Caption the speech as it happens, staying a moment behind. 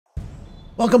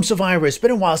Welcome survivors, it's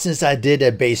been a while since I did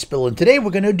a base build, and today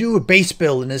we're going to do a base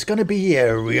build, and it's going to be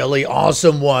a really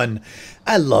awesome one.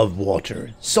 I love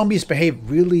water. Zombies behave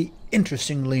really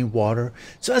interestingly in water,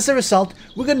 so as a result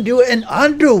we're going to do an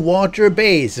underwater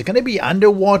base. It's going to be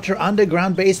underwater,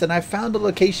 underground base, and I found a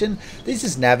location. This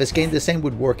is Naviscane, the same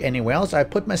would work anywhere else. I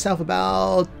put myself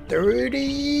about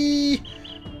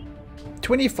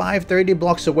 25-30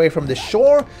 blocks away from the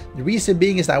shore. The reason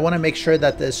being is I want to make sure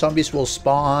that the zombies will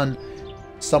spawn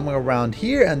somewhere around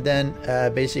here and then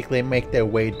basically make their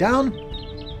way down.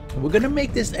 We're gonna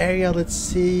make this area, let's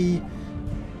see,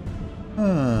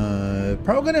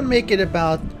 probably gonna make it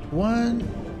about one.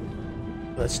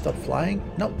 Let's stop flying.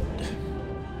 No,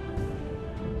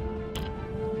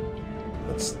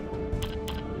 let's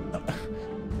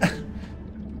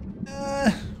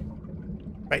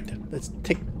right, let's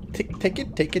take it.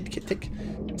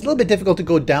 It's a little bit difficult to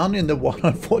go down in the water,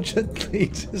 unfortunately.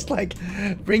 It's just like,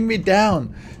 bring me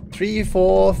down. 3,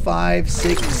 4, 5,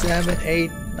 6, 7,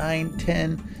 8, 9,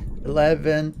 10,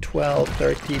 11, 12,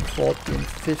 13, 14,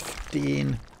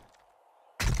 15,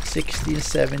 16,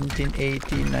 17,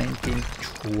 18, 19,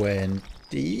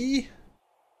 20.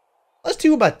 Let's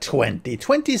do about 20.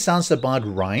 20 sounds about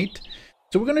right.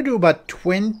 So we're going to do about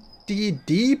 20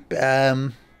 deep.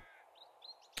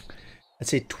 Let's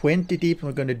say 20 deep, and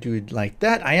we're going to do it like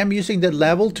that. I am using the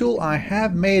level tool. I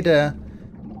have made a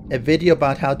video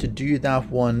about how to do that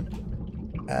one,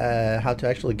 how to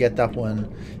actually get that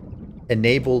one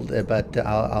enabled, but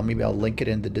maybe I'll link it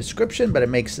in the description. But it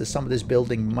makes some of this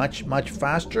building much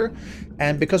faster,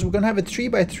 and because we're going to have a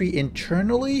 3x3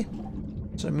 internally,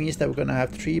 so it means that we're going to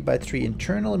have 3x3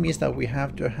 internal. It means that we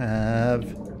have to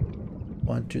have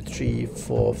 1, 2, 3,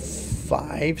 4,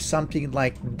 5, something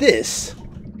like this.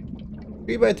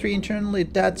 3x3 internally,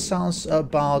 that sounds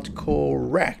about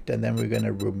correct. And then we're going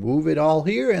to remove it all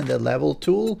here, and the level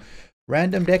tool,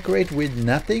 random decorate with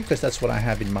nothing, because that's what I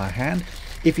have in my hand.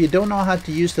 If you don't know how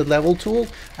to use the level tool,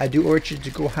 I do urge you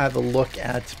to go have a look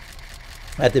at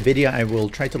the video. I will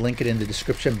try to link it in the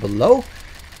description below,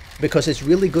 because it's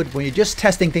really good when you're just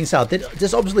testing things out.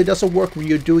 This obviously doesn't work when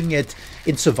you're doing it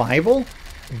in survival,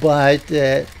 but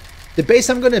the base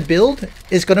I'm going to build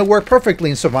is going to work perfectly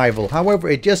in survival. However,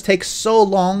 it just takes so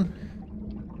long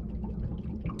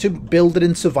to build it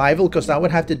in survival, because I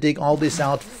would have to dig all this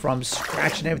out from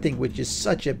scratch and everything, which is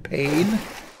such a pain.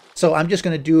 So I'm just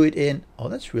going to do it in... Oh,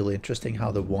 that's really interesting how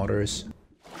the water is.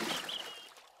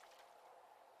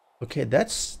 Okay,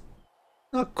 that's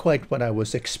not quite what I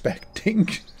was expecting.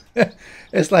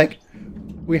 It's like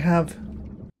we have...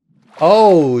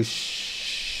 Oh,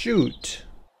 shoot.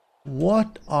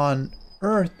 What on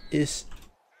earth is...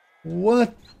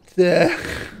 What the...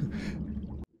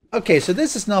 Okay, so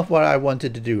this is not what I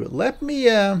wanted to do. Let me...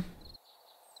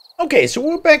 Okay, so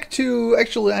we're back to...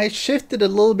 Actually, I shifted a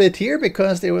little bit here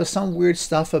because there was some weird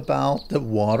stuff about the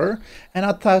water. And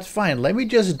I thought, fine, let me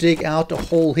just dig out a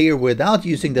hole here without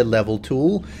using the level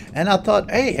tool. And I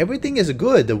thought, hey, everything is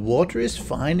good. The water is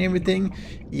fine, everything.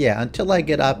 Yeah, until I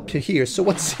get up to here. So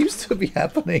what seems to be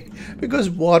happening, because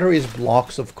water is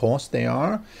blocks, of course they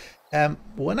are.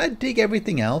 When I dig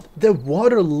everything out, the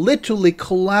water literally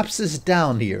collapses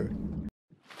down here.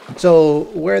 So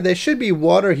where there should be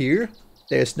water here,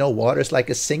 there's no water. It's like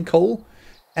a sinkhole.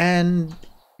 And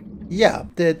yeah,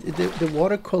 the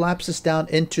water collapses down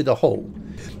into the hole.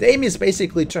 The aim is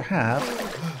basically to have,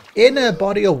 in a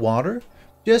body of water,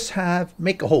 just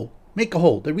make a hole. Make a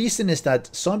hole. The reason is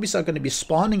that zombies are going to be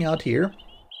spawning out here.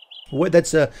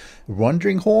 That's a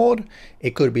wandering horde.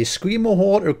 It could be a screamer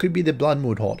horde, or it could be the Blood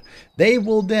Moon Horde. They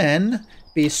will then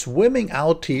be swimming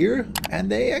out here,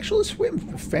 and they actually swim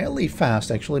fairly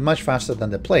fast, actually much faster than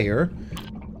the player.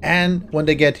 And when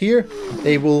they get here,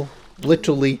 they will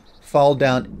literally fall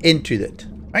down into it.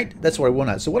 Right? That's what I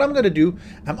want. So what I'm going to do,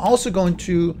 I'm also going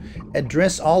to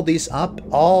address all these up,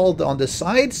 on the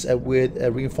sides with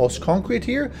reinforced concrete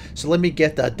here. So let me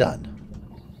get that done.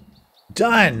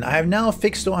 Done. I have now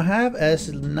fixed what I have as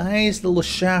a nice little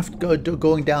shaft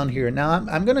going down here. Now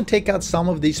I'm going to take out some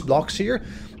of these blocks here.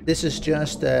 This is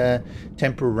just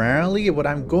temporarily. What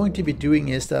I'm going to be doing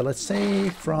is that, let's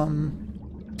say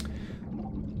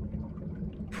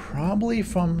probably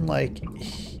from like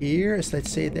here, so let's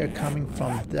say they're coming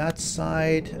from that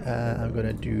side. I'm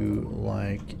gonna do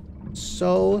like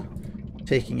so,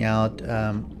 taking out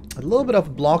a little bit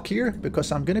of block here,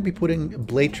 because I'm gonna be putting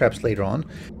blade traps later on,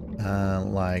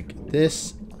 like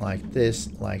this, like this,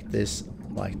 like this,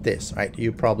 like this. Right,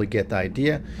 you probably get the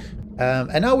idea.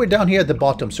 And now we're down here at the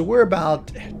bottom, so we're about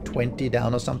 20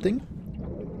 down or something.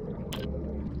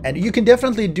 And you can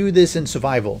definitely do this in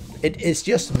survival. It is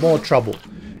just more trouble.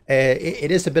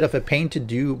 it is a bit of a pain to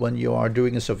do when you are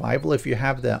doing a survival. If you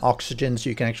have the oxygen so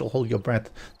you can actually hold your breath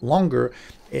longer,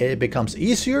 it becomes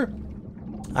easier.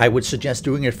 I would suggest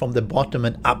doing it from the bottom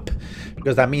and up,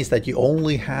 because that means that you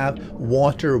only have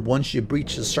water once you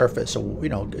breach the surface. So, you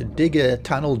know, dig a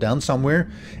tunnel down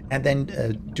somewhere and then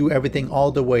do everything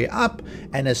all the way up.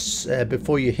 And as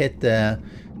before you hit the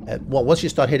well, once you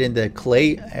start hitting the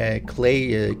clay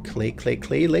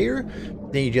layer,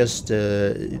 then you just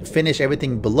finish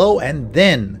everything below, and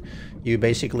then you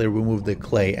basically remove the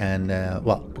clay, and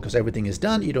well, because everything is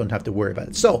done, you don't have to worry about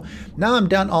it. So now I'm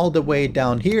down all the way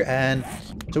down here, and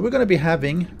so we're going to be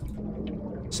having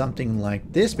something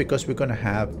like this, because we're going to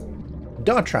have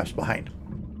dart traps behind.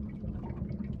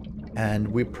 And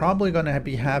we're probably going to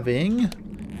be having,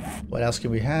 what else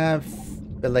can we have?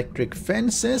 Electric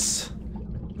fences.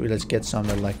 So let's get some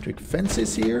electric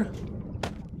fences here.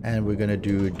 And we're going to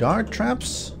do dart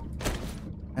traps.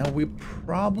 And we're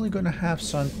probably going to have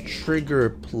some trigger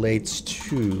plates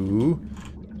too.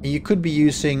 And you could be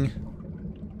using,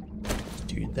 let's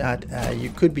do that. You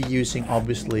could be using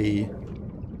obviously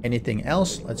anything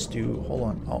else. Let's do, hold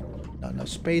on. Oh, not enough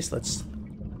space. Let's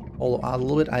hold out a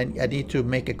little bit. I need to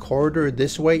make a corridor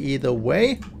this way either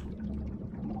way.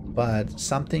 But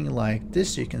something like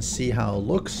this, you can see how it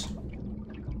looks.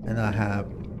 And I have,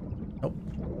 nope,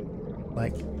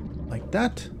 like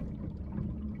that.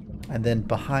 And then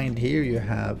behind here you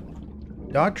have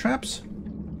dart traps.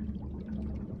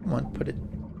 Come on, put it.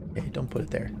 Hey, don't put it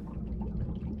there.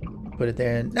 Put it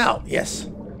there now. Yes.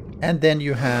 And then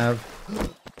you have,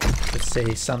 let's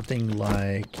say, something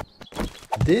like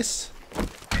this.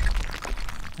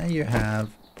 And you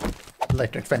have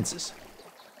electric fences.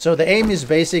 So the aim is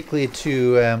basically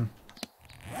to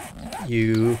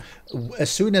as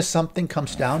soon as something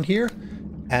comes down here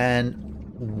and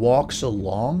walks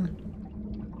along,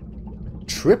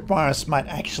 tripwires might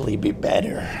actually be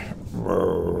better.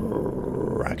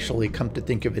 Actually, come to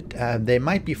think of it, they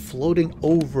might be floating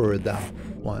over that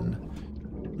one.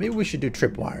 Maybe we should do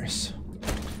tripwires,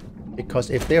 because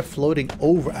if they're floating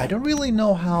over, I don't really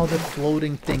know how the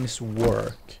floating things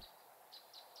work.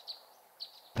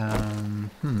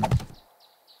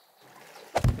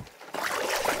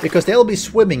 Because they'll be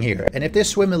swimming here, and if they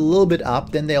swim a little bit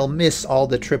up, then they'll miss all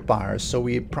the tripwires, so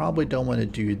we probably don't want to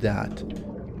do that.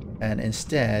 And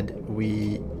instead,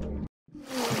 we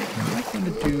might want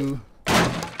to do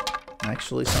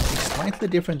actually something slightly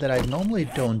different that I normally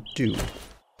don't do.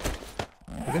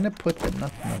 We're going to put the,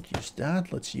 not use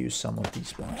that, let's use some of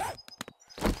these ones.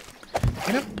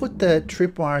 I'm going to put the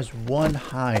tripwires one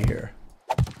higher.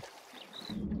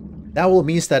 That will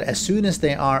mean that as soon as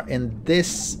they are in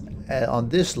this, on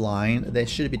this line, they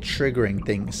should be triggering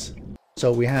things.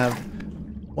 So we have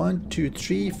 1, 2,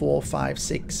 3, 4, 5,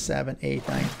 6, 7, 8,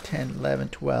 9, 10, 11,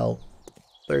 12,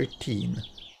 13.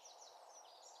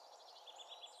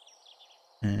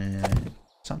 And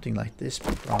something like this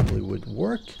probably would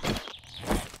work.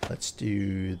 Let's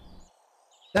do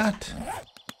that.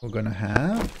 We're gonna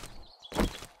have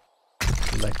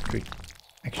electric.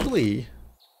 Actually,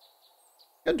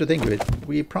 come to think of it,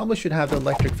 we probably should have the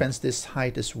electric fence this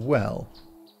height as well.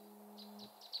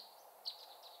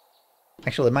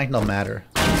 Actually, it might not matter.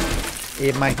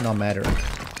 It might not matter.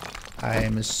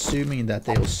 I'm assuming that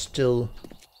they'll still...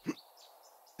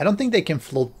 I don't think they can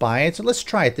float by it, so let's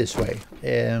try it this way.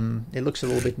 It looks a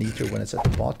little bit neater when it's at the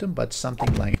bottom, but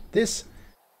something like this.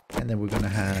 And then we're going to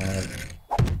have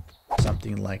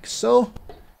something like so.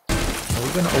 And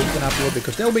we're going to open up a little,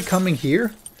 because they'll be coming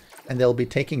here and they'll be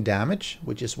taking damage,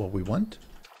 which is what we want.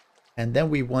 And then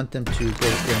we want them to go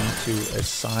into a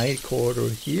side corridor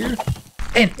here.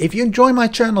 And if you enjoy my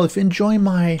channel, if you enjoy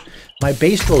my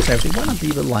base builds and everything, why not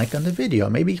leave a like on the video?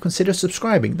 Maybe consider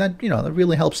subscribing. That, you know, that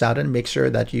really helps out and makes sure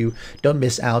that you don't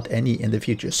miss out any in the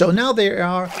future. So now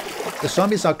the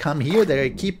zombies are come here. They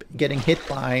keep getting hit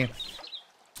by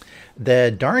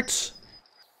the darts,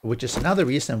 which is another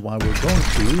reason why we're going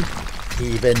to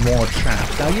even more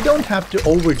traps. Now, you don't have to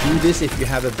overdo this if you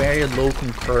have a very low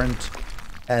concurrent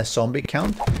zombie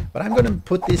count, but I'm going to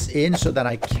put this in so that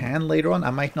I can later on.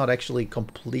 I might not actually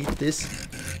complete this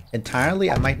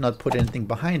entirely. I might not put anything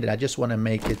behind it. I just want to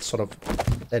make it sort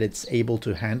of that it's able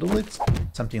to handle it,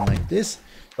 something like this.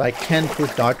 But I can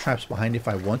put dart traps behind if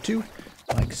I want to,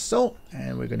 like so.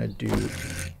 And we're going to do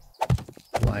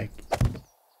like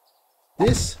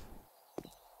this.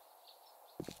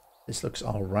 This looks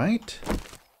all right.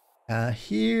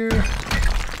 Here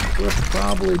we're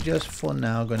probably just for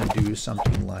now going to do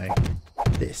something like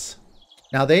this.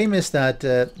 Now the aim is that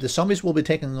the zombies will be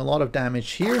taking a lot of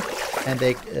damage here, and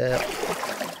they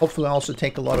hopefully also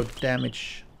take a lot of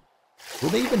damage. Will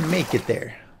they even make it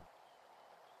there?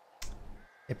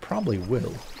 It probably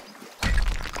will.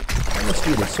 Let's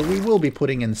do this. So we will be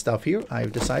putting in stuff here,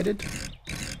 I've decided.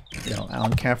 You know,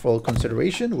 on careful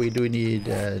consideration, we do need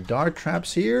dart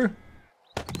traps here.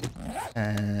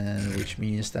 And which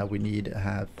means that we need to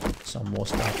have some more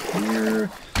stuff here.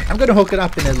 I'm going to hook it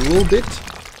up in a little bit,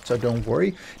 so don't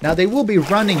worry. Now they will be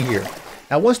running here.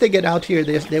 Now once they get out here,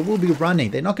 they will be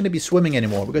running. They're not going to be swimming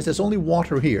anymore because there's only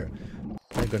water here.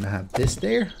 They're going to have this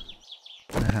there.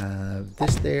 Going to have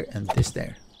this there and this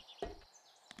there.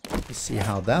 Let's see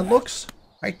how that looks,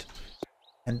 right?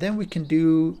 And then we can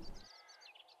do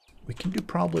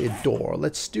probably a door.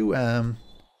 Let's do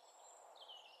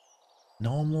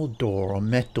normal door or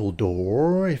metal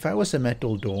door. If I was a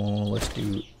metal door, let's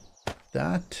do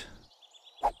that.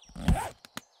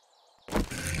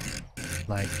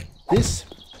 Like this.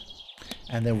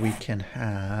 And then we can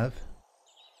have...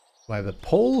 Do I have a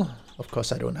pole? Of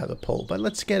course I don't have a pole, but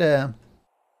let's get a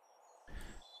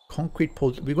concrete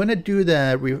pole. We're going to do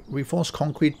the reinforced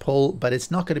concrete pole, but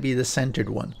it's not going to be the centered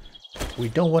one. We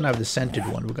don't want to have the centered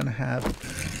one. We're going to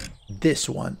have this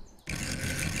one.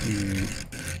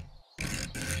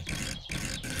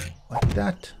 Like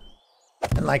that.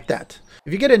 And like that.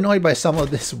 If you get annoyed by some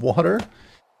of this water,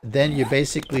 then you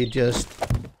basically just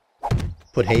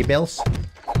put hay bales.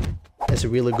 That's a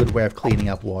really good way of cleaning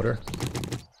up water.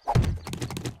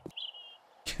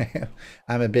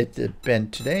 I'm a bit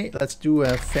bent today. Let's do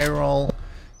a feral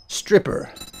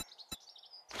stripper.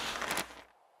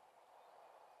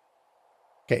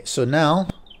 Okay, so now...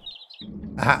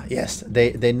 Aha, yes,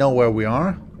 they know where we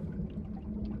are.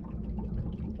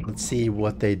 Let's see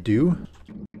what they do.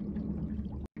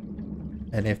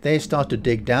 And if they start to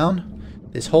dig down,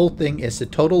 this whole thing is a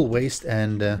total waste,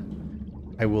 and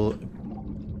I will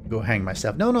go hang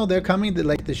myself. No, they're coming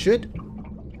like they should.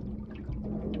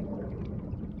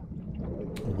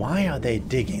 Why are they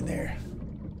digging there?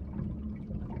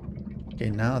 Okay,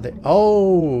 now they...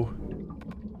 Oh!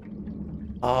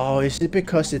 Oh, is it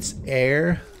because it's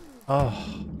air? Oh.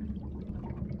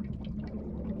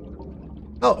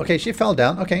 Oh, okay, she fell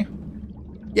down. Okay.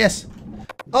 Yes.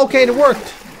 Okay, it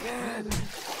worked.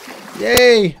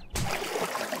 Yay!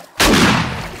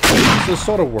 So it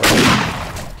sort of worked.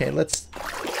 Okay, let's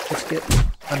get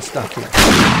unstuck here.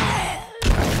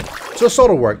 Right. So it sort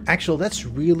of worked. Actually, that's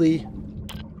really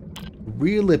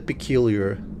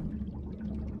peculiar.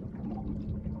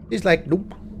 He's like,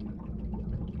 nope.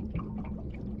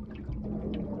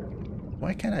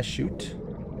 Why can't I shoot?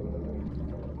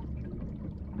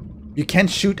 You can't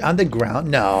shoot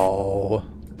underground? No.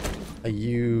 Are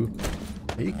you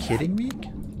kidding me?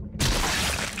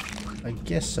 I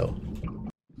guess so.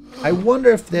 I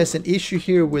wonder if there's an issue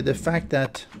here with the fact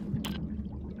that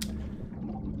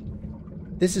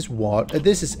this is water,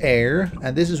 this is air,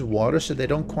 and this is water, so they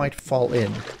don't quite fall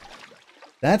in.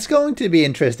 That's going to be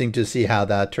interesting to see how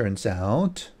that turns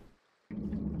out.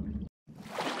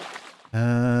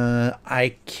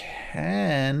 I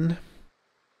can...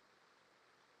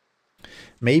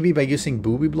 Maybe by using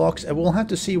booby blocks. And we'll have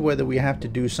to see whether we have to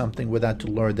do something with that to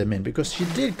lure them in. Because she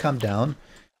did come down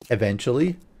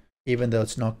eventually. Even though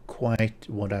it's not quite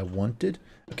what I wanted.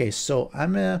 Okay, so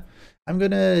I'm gonna...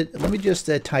 Let me just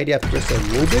tidy up just a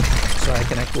little bit. So I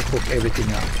can actually hook everything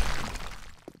up.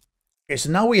 Okay, so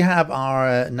now we have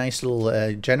our nice little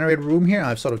generator room here.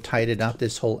 I've sort of tidied up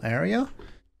this whole area.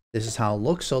 This is how it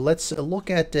looks. So let's look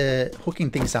at hooking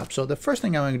things up. So the first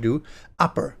thing I'm going to do,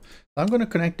 upper. I'm going to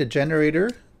connect the generator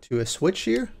to a switch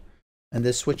here. And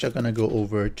this switch I'm going to go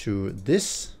over to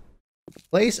this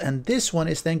place. And this one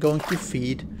is then going to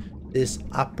feed this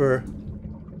upper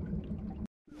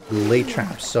lay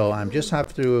traps. So I just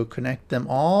have to connect them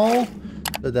all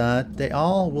so that they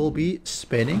all will be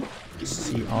spinning.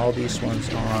 See, all these ones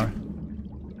are...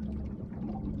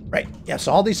 Right. Yeah,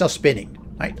 so all these are spinning.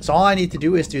 Right, so all I need to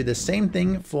do is do the same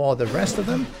thing for the rest of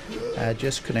them,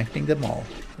 just connecting them all.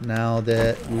 Now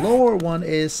the lower one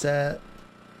is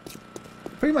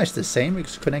pretty much the same.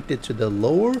 It's connected to the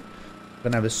lower. I'm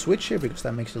gonna have a switch here because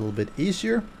that makes it a little bit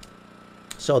easier.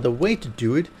 So the way to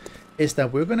do it is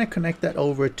that we're gonna connect that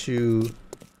over to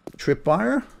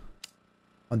tripwire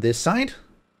on this side.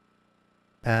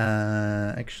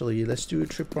 Actually, let's do a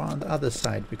tripwire on the other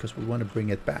side because we want to bring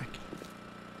it back.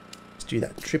 Do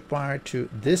that tripwire to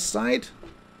this side,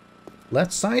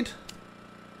 left side.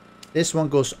 This one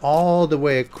goes all the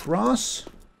way across,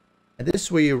 and this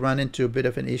is where you run into a bit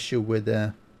of an issue with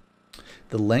the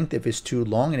length if it's too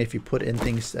long, and if you put in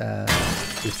things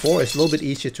before, it's a little bit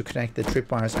easier to connect the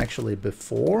tripwires actually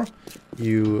before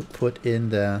you put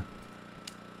in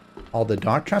all the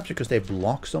dart traps because they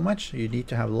block so much. You need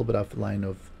to have a little bit of line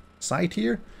of sight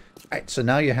here. All right, so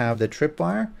now you have the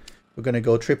tripwire. We're going to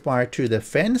go tripwire to the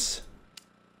fence.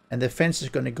 And the fence is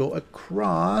going to go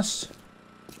across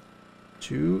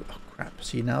to... Oh, crap.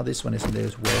 See, now this one isn't there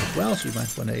as well. So you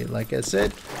might want to, like I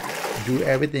said, do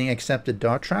everything except the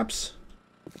dart traps.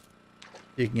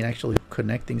 You can actually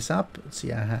connect things up. Let's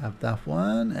see, I have that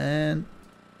one. And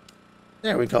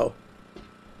there we go.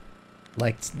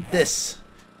 Like this.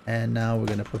 And now we're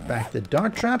going to put back the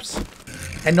dart traps.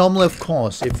 And normally, of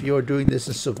course, if you're doing this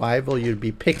in survival, you'd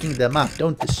be picking them up.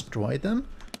 Don't destroy them.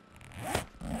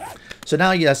 So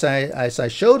now, yes, as I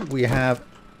showed, we have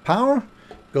power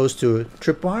goes to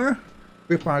tripwire.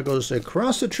 Tripwire goes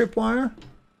across the tripwire.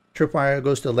 Tripwire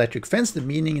goes to electric fence,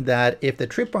 meaning that if the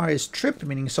tripwire is tripped,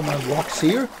 meaning someone walks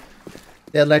here,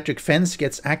 the electric fence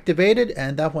gets activated,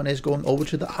 and that one is going over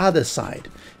to the other side.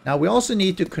 Now, we also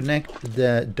need to connect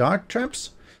the dart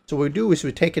traps. So what we do is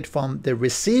we take it from the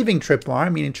receiving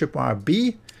tripwire, meaning tripwire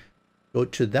B, go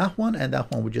to that one, and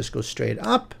that one will just go straight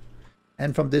up.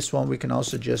 And from this one, we can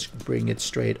also just bring it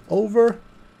straight over,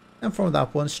 and from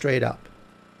that one, straight up.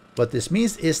 What this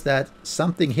means is that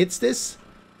something hits this,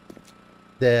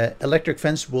 the electric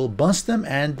fence will bust them,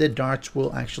 and the darts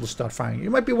will actually start firing.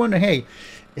 You might be wondering, hey,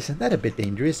 isn't that a bit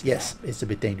dangerous? Yes, it's a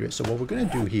bit dangerous. So what we're going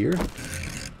to do here,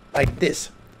 like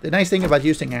this. The nice thing about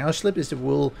using arrow slip is it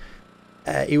will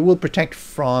protect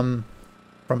from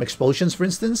explosions, for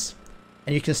instance,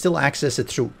 and you can still access it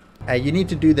through. You need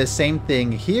to do the same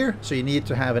thing here, so you need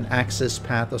to have an access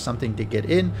path or something to get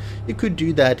in. You could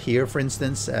do that here, for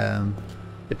instance,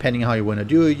 depending how you want to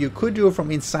do it. You could do it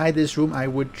from inside this room. I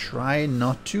would try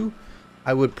not to.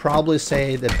 I would probably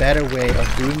say the better way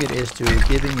of doing it is to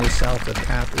giving yourself a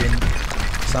path in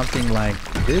something like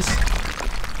this.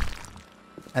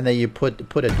 And then you put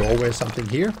a doorway or something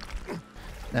here.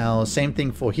 Now, same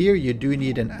thing for here. You do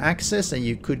need an access, and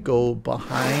you could go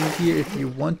behind here if you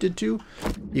wanted to.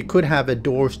 You could have a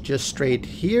door just straight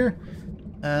here.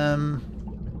 And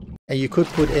you could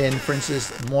put in, for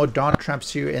instance, more dart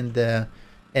traps here in the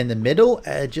middle.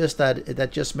 Just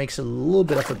that just makes it a little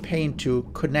bit of a pain to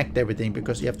connect everything,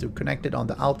 because you have to connect it on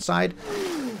the outside.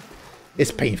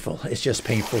 It's painful. It's just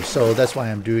painful. So that's why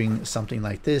I'm doing something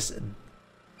like this.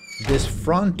 This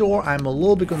front door, I'm a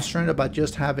little bit concerned about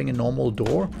just having a normal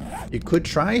door. You could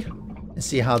try and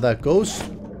see how that goes.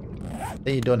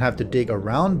 Then you don't have to dig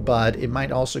around, but it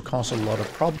might also cause a lot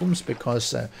of problems,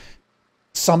 because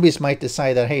zombies might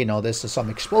decide that, hey, no, there's some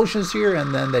explosions here,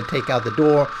 and then they take out the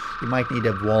door. You might need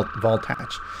a vault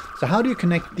hatch. So how do you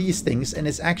connect these things? And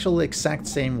it's actually the exact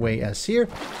same way as here.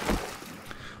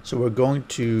 So we're going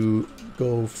to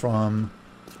go from...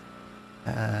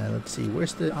 let's see,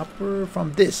 where's the upper?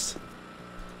 From this.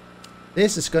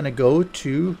 This is going to go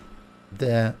to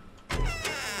the,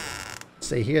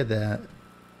 say here,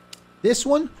 this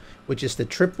one, which is the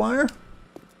tripwire.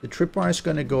 The tripwire is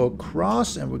going to go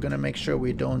across, and we're going to make sure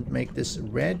we don't make this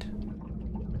red.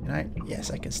 Yes,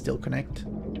 I can still connect.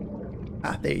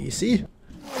 There you see.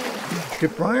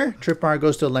 Tripwire. Tripwire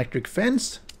goes to electric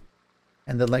fence,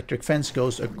 and the electric fence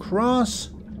goes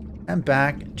across and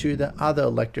back to the other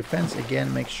electric fence.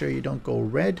 Again, make sure you don't go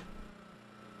red.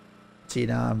 See,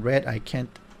 now I'm red. I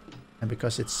can't, and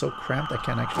because it's so cramped, I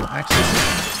can't actually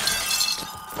access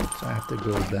it. So I have to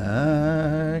go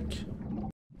back.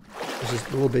 This is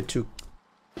a little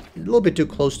bit too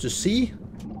close to see.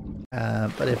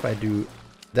 But if I do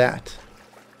that,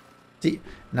 see,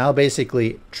 now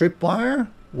basically tripwire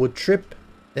would trip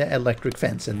the electric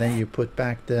fence, and then you put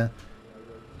back the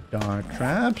dart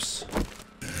traps.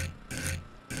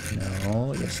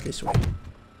 No, yes, this way.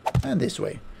 And this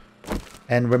way.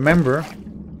 And remember,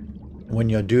 when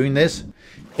you're doing this,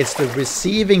 it's the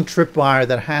receiving tripwire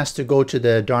that has to go to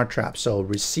the dart trap. So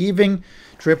receiving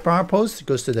tripwire post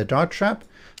goes to the dart trap.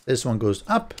 This one goes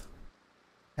up.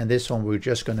 And this one we're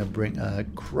just going to bring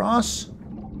across.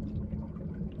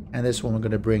 And this one we're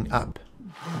going to bring up.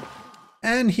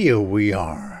 And here we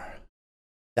are.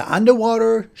 The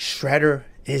underwater shredder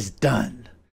is done.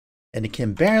 And it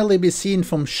can barely be seen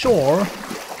from shore,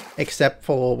 except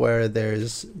for where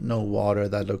there's no water.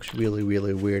 That looks really,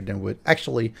 really weird, and would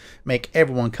actually make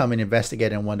everyone come and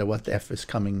investigate and wonder what the F is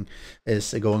going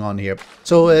on here.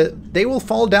 So they will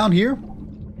fall down here,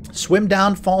 swim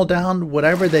down, fall down,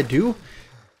 whatever they do.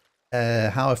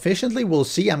 How efficiently, we'll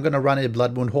see. I'm going to run a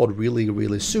Blood Moon Horde really,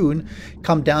 really soon.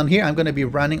 Come down here. I'm going to be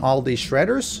running all these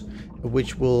shredders,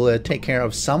 which will take care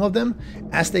of some of them.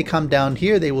 As they come down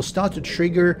here, they will start to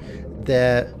trigger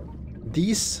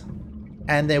these,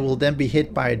 and they will then be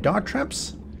hit by dart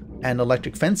traps and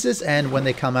electric fences. And when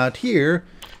they come out here,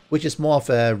 which is more of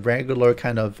a regular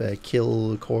kind of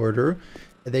kill corridor,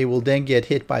 they will then get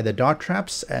hit by the dart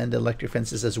traps and the electric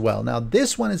fences as well. Now,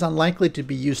 this one is unlikely to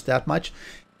be used that much.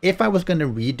 if I was going to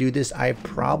redo this, I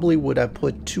probably would have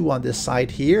put 2 on this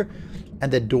side here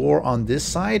and the door on this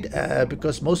side,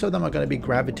 because most of them are going to be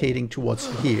gravitating towards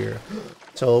here.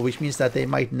 So, which means that they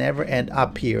might never end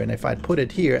up here. And if I'd put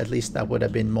it here, at least that would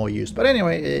have been more used. But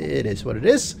anyway, it is what it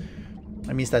is.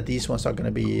 That means that these ones are going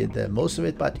to be the most of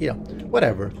it, but you know,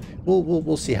 whatever.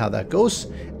 We'll see how that goes.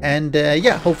 And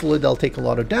yeah, hopefully they'll take a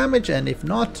lot of damage, and if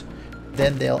not,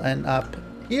 then they'll end up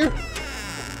here.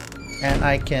 And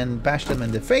I can bash them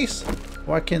in the face,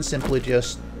 or I can simply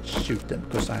just shoot them,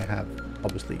 because I have,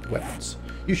 obviously, weapons.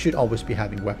 You should always be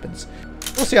having weapons.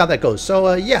 We'll see how that goes.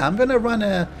 So yeah, I'm going to run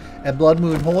a Blood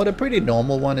Moon Horde. A pretty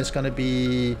normal one is going to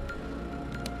be...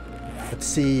 Let's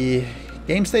see...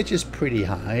 Game stage is pretty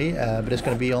high, but it's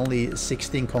going to be only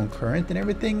 16 concurrent and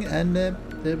everything, and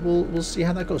we'll see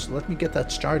how that goes. So let me get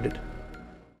that started.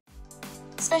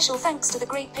 Special thanks to the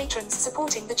great patrons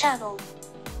supporting the channel.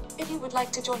 If you would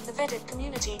like to join the Vedui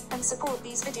community and support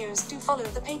these videos, do follow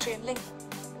the Patreon link.